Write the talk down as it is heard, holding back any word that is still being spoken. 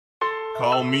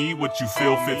Call me what you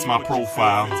feel fits my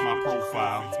profile.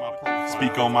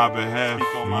 Speak on my behalf,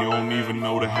 and you don't even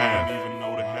know the half.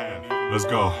 Let's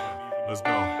go.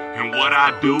 And what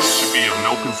I do should be of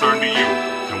no concern to you.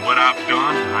 And what I've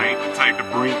done, I ain't the type to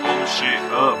bring old shit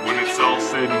up when it's all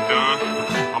said and done.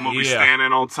 I'ma be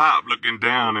standing on top looking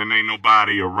down and ain't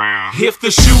nobody around. If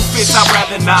the shoe fits, I'd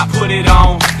rather not put it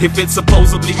on. If it's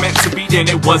supposedly meant to be, then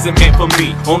it wasn't meant for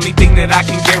me. Only thing that I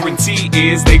can guarantee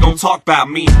is they gon' talk about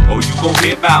me, or you gon'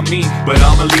 hear about me. But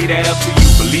I'ma leave that up to you.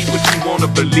 Believe what you wanna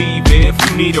believe in. If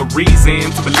you need a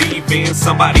reason to believe in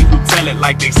somebody who tell it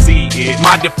like they see it.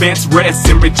 My defense rests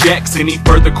and rejects any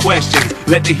further questions.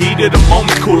 Let the heat of the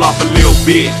moment cool off a little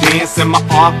bit. Then send my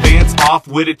offense off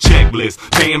with a checklist.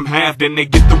 Pay them half, then they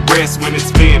get the rest when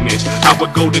it's finished. I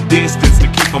would go the distance to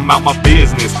keep them out my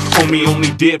business. Homie, only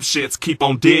dipshits keep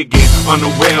on digging,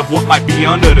 unaware of what might be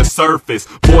under the surface.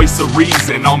 Voice of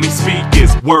reason, all me speak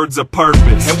is words of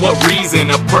purpose. And what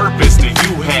reason or purpose do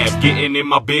you have getting in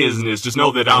my business? Just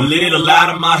know that I'm a little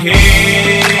out of my head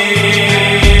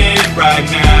right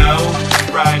now.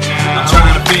 I'm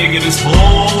trying to figure this whole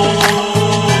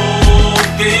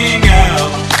thing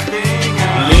out.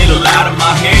 A little out of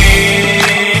my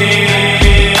head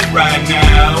right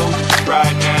now.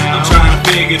 I'm trying to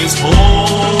figure this whole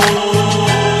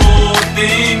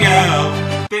thing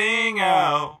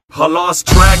out. I lost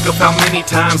track of how many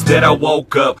times that I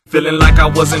woke up feeling like I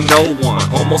wasn't no one.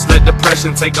 Almost let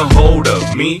depression take a hold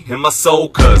of me and my soul,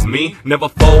 cause me never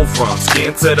fold from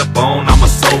skin to the bone. I'm a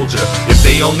soldier. If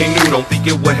they only knew, don't think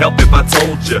it would help if I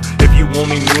told you. If you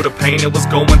only knew the pain that was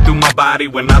going through my body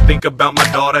when I think about my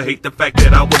daughter. Hate the fact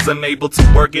that I was unable to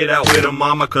work it out with her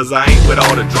mama, cause I ain't with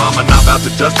all the drama. Not about to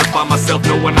justify myself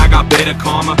knowing I got better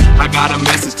karma. I got a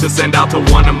message to send out to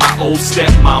one of my old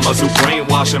stepmamas who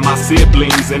brainwashing my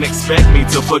siblings and expect me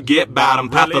to forget about them.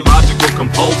 Pathological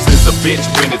compulsive is a bitch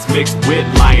when it's mixed with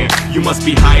lying. You must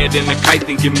be higher than a kite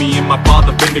thinking me and my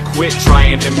father finna quit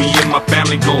trying. And me and my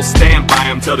family gon' stand by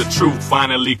him till the truth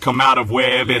finally come out of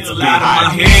wherever it's been hiding. Out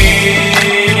of my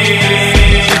head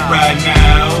right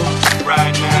now.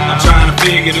 I'm trying to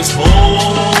figure this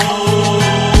whole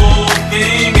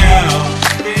thing out.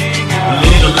 A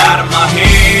little out of my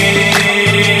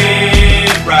head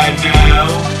right now.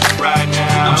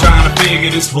 I'm trying to figure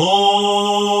this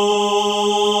whole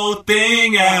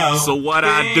thing out. So what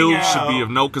I do should be of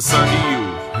no concern to you.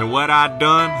 And what I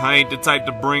done, I ain't the type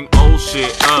to bring old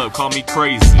shit up. Call me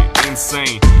crazy,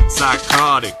 insane,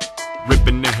 psychotic,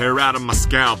 ripping the hair out of my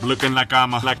scalp, looking like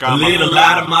I'm a little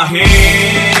out of my head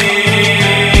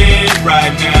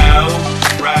right now.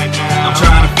 I'm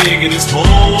trying to figure this whole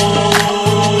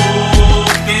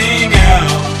thing out.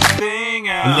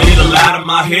 A little out of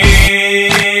my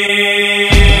head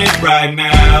right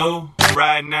now.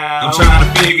 I'm trying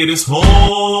to figure this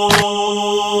whole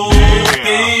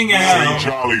thing out.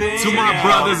 To my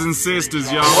brothers and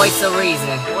sisters, y'all. Voice of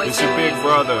reason. It's your big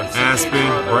brother, Aspen,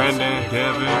 Brandon,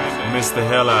 Devin. Miss the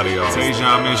hell out of y'all. Tasia,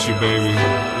 I miss you, baby.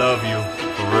 Love you,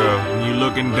 for real. When you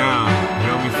looking down,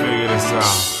 help me figure this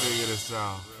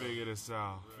out. Figure this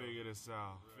out.